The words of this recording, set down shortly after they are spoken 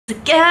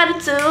Gotta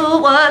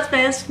do what's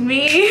best for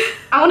me.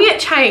 I want to get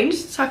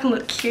changed so I can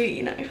look cute,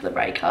 you know, for the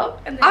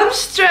breakup. And I'm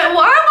stressed.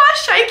 Why am I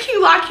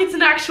shaking like it's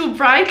an actual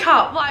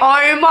breakup? Like,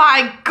 oh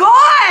my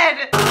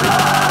god!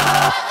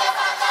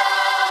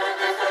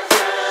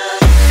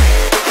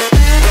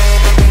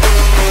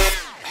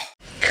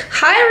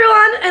 Hi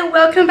everyone and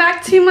welcome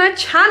back to my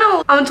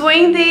channel. I'm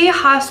doing the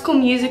High School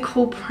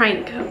Musical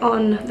prank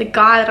on the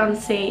guy that I'm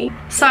seeing.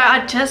 So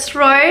I just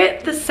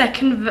wrote the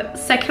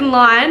second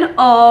line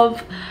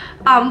of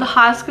the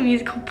High School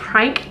Musical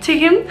prank to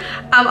him.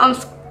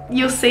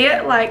 You'll see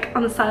it like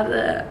on the side of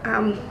the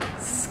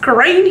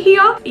screen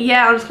here.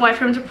 Yeah, I'm just waiting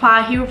for him to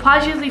reply. He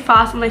replies usually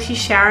fast unless he's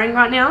showering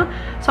right now.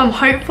 So I'm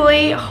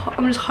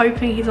just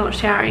hoping he's not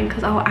showering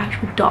because I will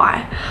actually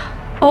die.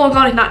 Oh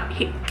my god,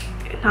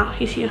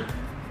 he's here.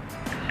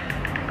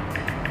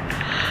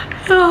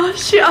 Oh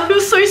shit, I feel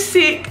so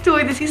sick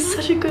doing this. He's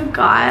such a good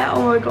guy.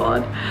 Oh my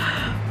god.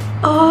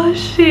 Oh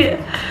shit.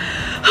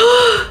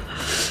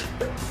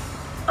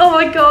 Oh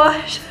my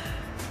gosh.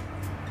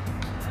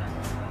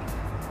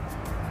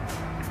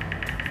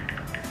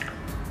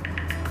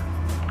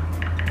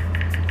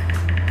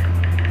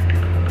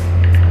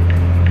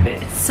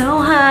 It's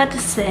so hard to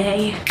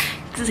say,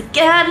 'cause I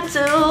gotta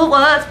do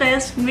what's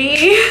best for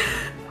me.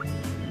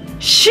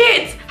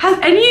 Shit! Have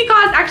any of you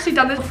guys actually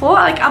done this before?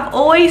 Like, I've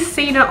always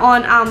seen it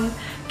on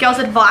Girls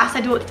Advice.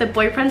 They do it to their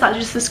boyfriends, like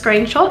just the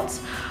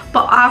screenshots.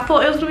 But I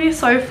thought it was gonna be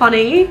so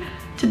funny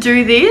to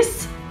do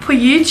this for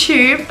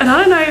YouTube, and I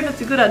don't know if it's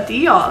a good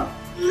idea.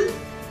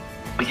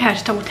 Okay, I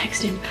just double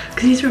text him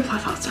because he needs to reply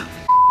faster.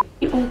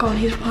 Oh god,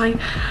 he's replying.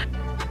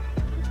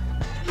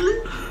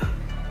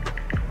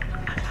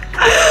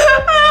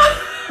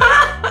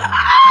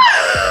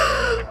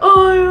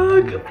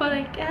 Oh god, but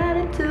I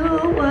gotta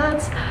do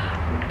what's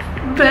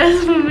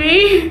best for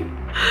me.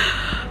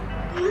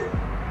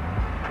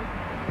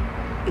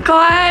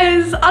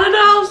 Guys, I don't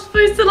know how I'm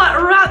supposed to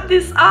like wrap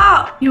this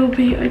up. You'll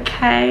be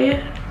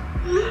okay.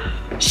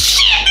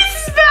 Shit,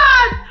 this is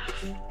bad.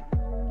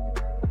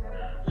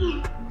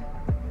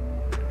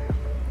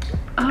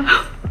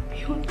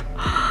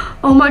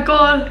 Oh my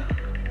god.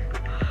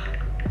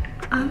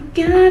 I'm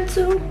gonna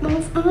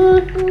move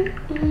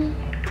on.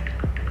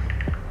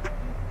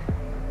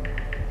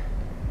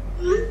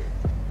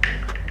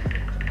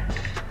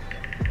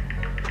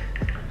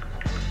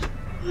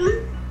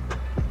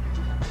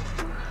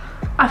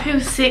 I feel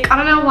sick. I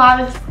don't know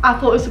why I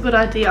thought it was a good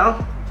idea.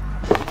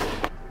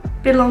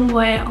 Been a long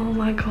way. Oh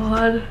my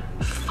god.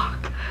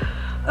 Fuck.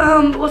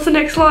 What's the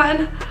next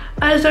line?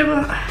 I just don't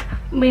want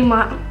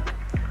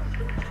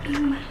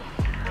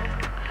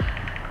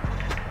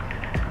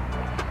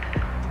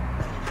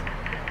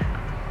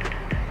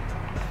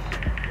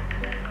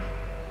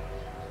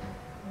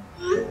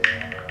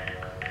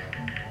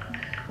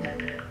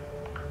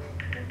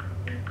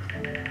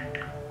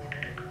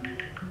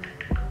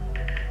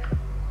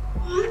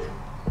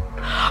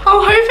I'm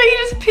hoping he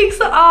just picks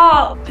it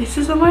up. This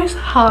is the most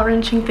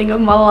heart-wrenching thing of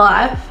my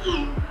life.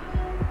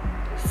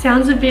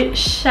 Sounds a bit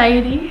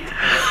shady.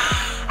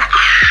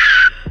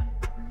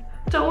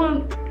 Don't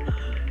want...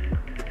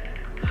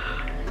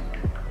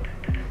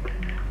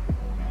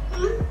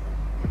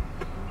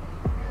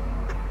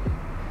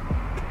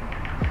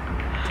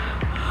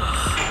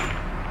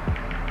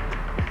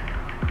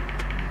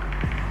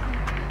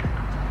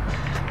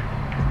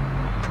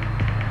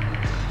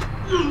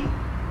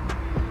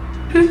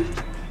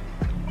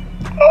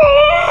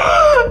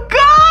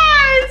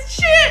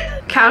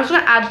 I'm just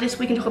gonna add this,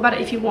 we can talk about it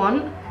if you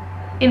want,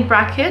 in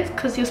brackets,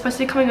 because he was supposed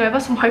to be coming over,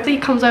 so I'm hoping he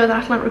comes over that I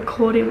can like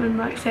record him and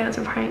like say it's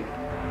a prank.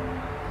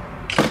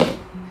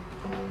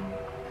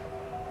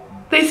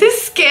 This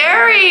is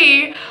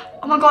scary.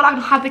 Oh my god, I can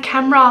hide the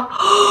camera.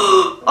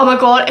 Oh my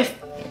god,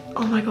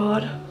 oh my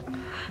god.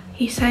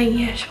 He's saying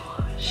yeah,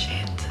 sure,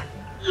 shit.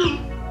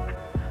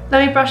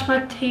 Let me brush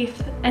my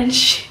teeth and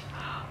shit.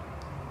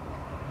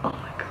 Oh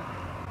my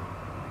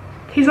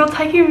god. He's not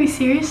taking me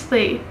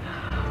seriously.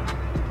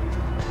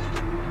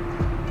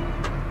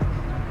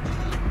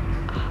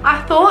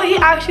 I thought he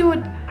actually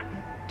would.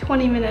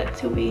 20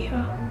 minutes he'll be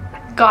here.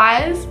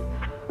 Guys.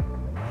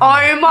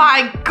 Oh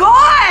my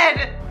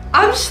god!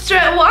 I'm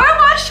stressed. Why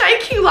am I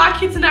shaking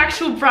like it's an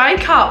actual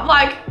breakup?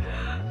 Like,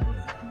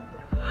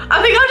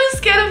 I think I'm just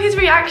scared of his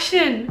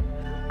reaction.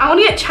 I want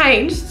to get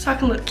changed so I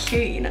can look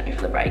cute, you know,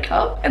 for the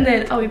breakup. And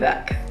then I'll be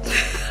back.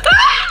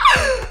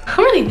 I'm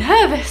really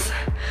nervous.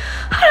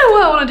 I don't know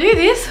why I want to do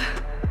this.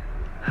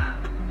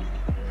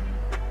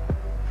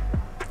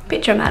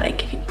 Bit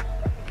dramatic if you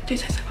do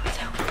say so.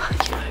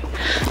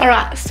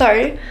 Alright, so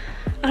I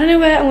don't know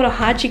where I'm gonna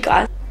hide you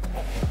guys.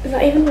 Does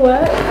that even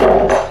work?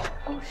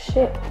 Oh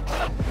shit.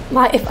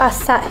 Like if I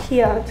sat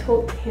here and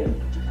talked to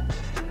him,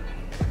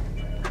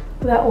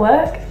 will that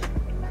work?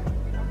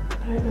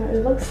 I don't know,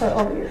 it looks so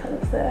obvious that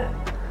it's there.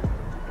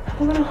 How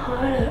am I gonna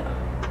hide it?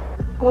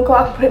 Oh my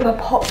god, I can put it in my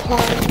pot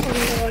plant. Oh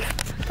my god,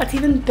 that's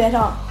even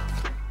better.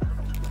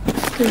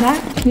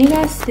 Can you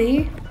guys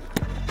see?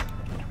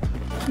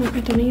 Like, I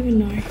don't even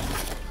know.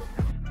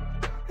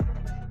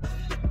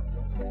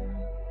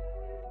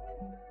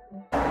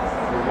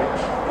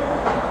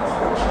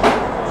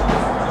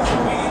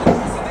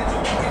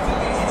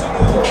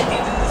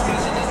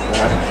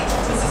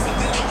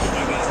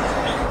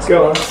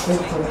 Go on.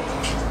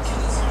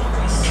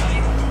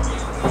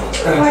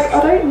 Like, I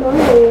don't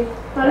know.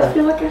 I just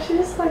feel like I should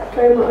just like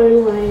go my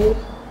own way.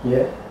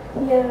 Yeah?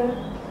 Yeah.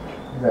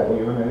 Is that what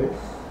you want to do?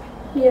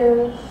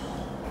 Yeah.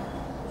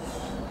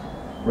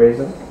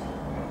 Reason?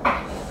 I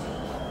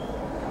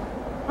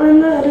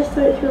don't know, I just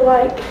don't feel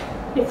like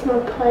it's my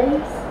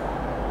place.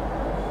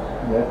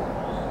 Yeah.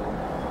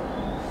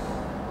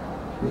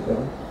 Keep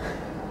going.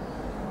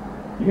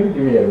 You're gonna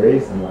give me a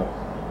reason, like.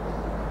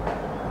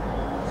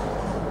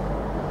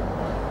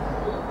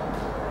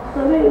 I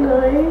don't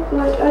know,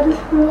 like I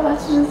just feel like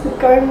I should just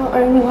go my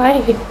own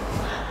way.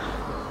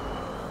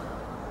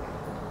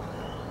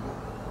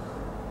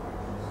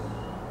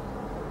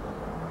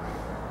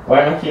 Why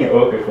am I making it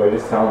awkward for you?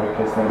 Just tell me,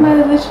 Kristina. No,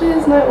 literally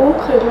there's no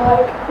awkward,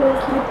 like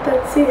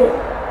that's it.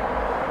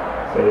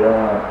 So you don't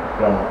want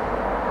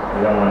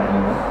it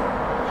anymore?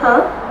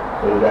 Huh?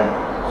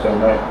 So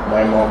no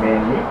more me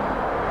and you?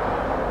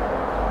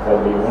 Is that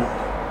what you want?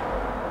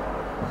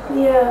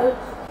 Yeah.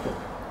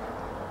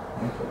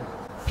 Okay.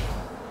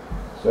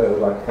 So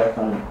like how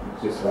come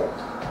just like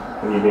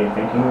have you been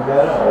thinking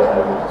about it or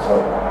have you just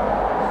like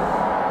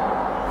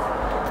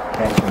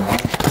came to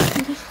mind?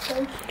 I'm just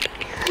joking.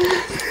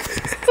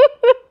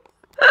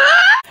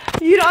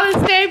 You don't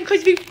understand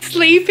because you've been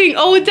sleeping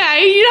all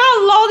day. You know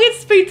how long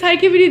it's been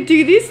taking me to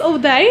do this all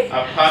day?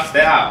 I passed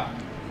out.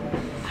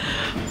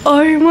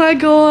 Oh my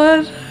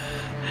god.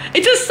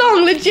 It's a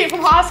song legit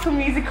from High School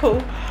Musical.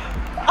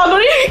 I'm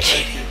not even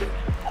kidding.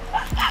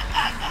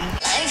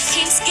 Life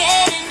keeps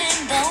getting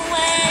in the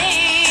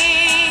way.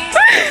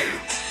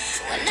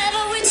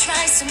 Whenever we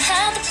try,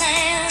 somehow the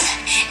plan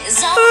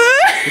is all.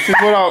 This is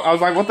what I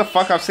was like, what the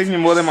fuck? I've seen you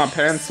more than my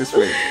parents this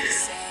week.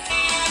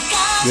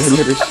 You're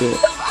little shit.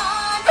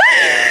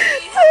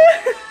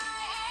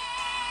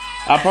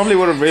 I probably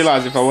would have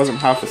realised if I wasn't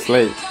half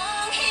asleep.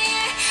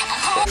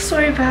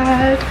 So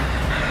bad.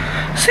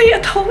 See, I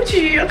told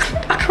you,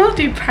 I can't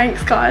do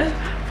pranks, guys.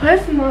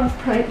 Where's the last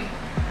prank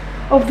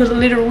of the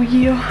literal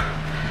year?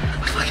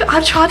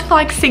 I tried to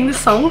like sing the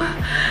song,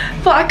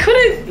 but I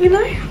couldn't, you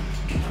know?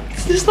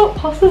 It's just not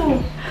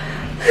possible.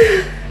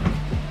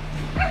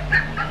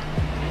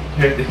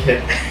 Hurt the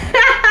kid. He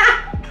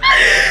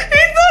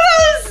thought I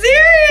was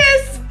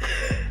serious!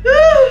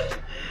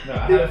 No, I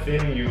had a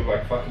feeling you were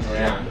like fucking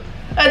around.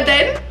 And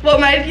then, what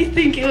made you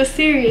think it was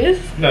serious?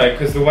 No,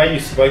 because the way you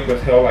spoke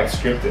was hell like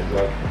scripted.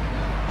 Like,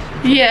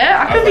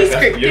 yeah, I could be like,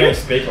 scripted. you don't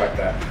speak like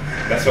that.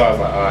 That's why I was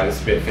like, oh, this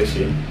is a bit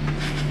fishy.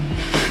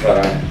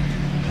 But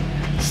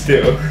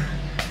still.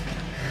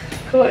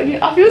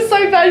 I feel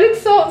so bad, I'm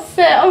so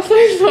upset, I'm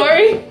so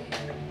sorry.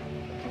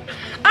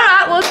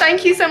 Alright, well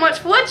thank you so much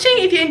for watching.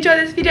 If you enjoyed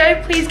this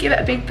video, please give it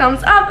a big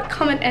thumbs up,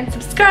 comment and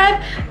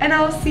subscribe. And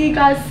I will see you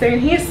guys soon.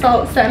 He's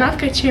so upset and I have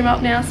to go cheer him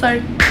up now,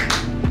 so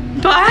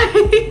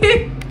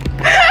bye.